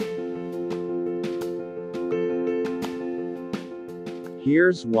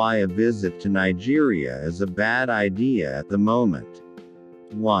Here's why a visit to Nigeria is a bad idea at the moment.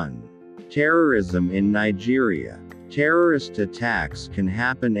 1. Terrorism in Nigeria. Terrorist attacks can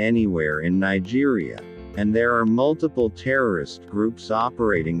happen anywhere in Nigeria, and there are multiple terrorist groups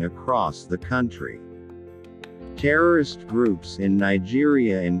operating across the country. Terrorist groups in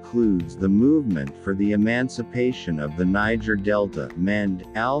Nigeria includes the Movement for the Emancipation of the Niger Delta (MEND),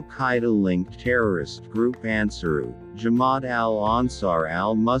 Al-Qaeda-linked terrorist group Ansaru, Jamaat al-Ansar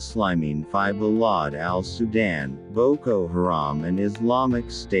al-Muslimin fi Bilad al-Sudan, Boko Haram and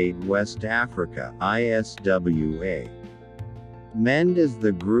Islamic State West Africa (ISWA). MEND is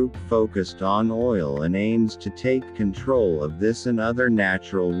the group focused on oil and aims to take control of this and other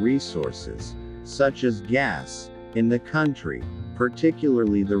natural resources, such as gas, in the country,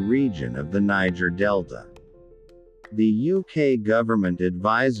 particularly the region of the Niger Delta. The UK government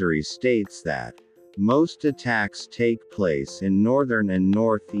advisory states that most attacks take place in northern and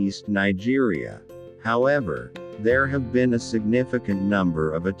northeast Nigeria. However, there have been a significant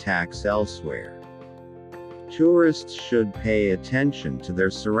number of attacks elsewhere. Tourists should pay attention to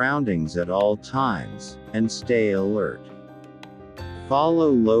their surroundings at all times, and stay alert.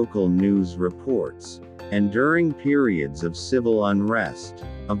 Follow local news reports, and during periods of civil unrest,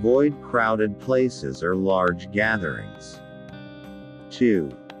 avoid crowded places or large gatherings. 2.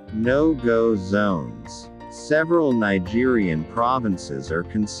 No-go zones. Several Nigerian provinces are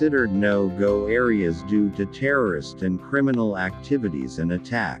considered no-go areas due to terrorist and criminal activities and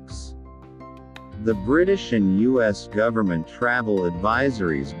attacks. The British and US government travel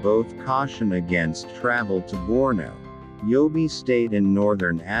advisories both caution against travel to Borno, Yobe State and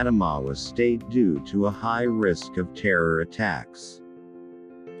northern Adamawa State due to a high risk of terror attacks.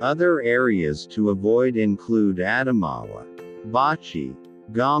 Other areas to avoid include Adamawa, Bauchi,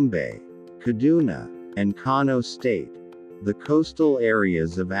 Gombe, Kaduna, and Kano State, the coastal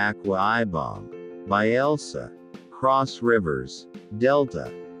areas of Akwa Ibom, Bayelsa, Cross Rivers,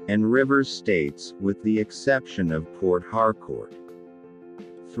 Delta, and Rivers states, with the exception of Port Harcourt.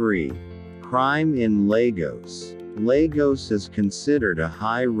 3. Crime in Lagos. Lagos is considered a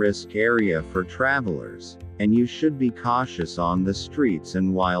high-risk area for travelers, and you should be cautious on the streets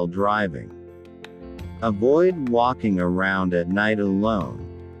and while driving. Avoid walking around at night alone,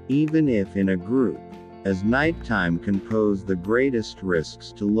 even if in a group, as nighttime can pose the greatest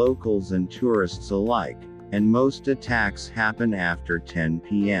risks to locals and tourists alike, and most attacks happen after 10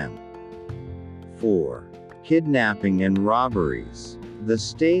 p.m. 4. Kidnapping and robberies. The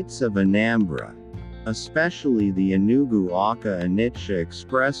states of Anambra, especially the Enugu-Awka-Onitsha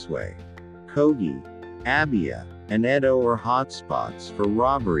Expressway, Kogi, Abia, and Edo are hotspots for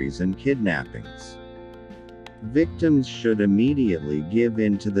robberies and kidnappings. Victims should immediately give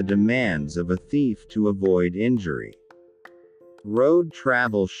in to the demands of a thief to avoid injury. Road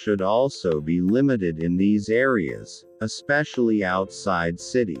travel should also be limited in these areas, especially outside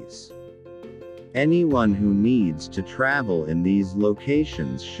cities. Anyone who needs to travel in these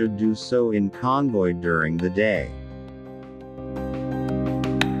locations should do so in convoy during the day.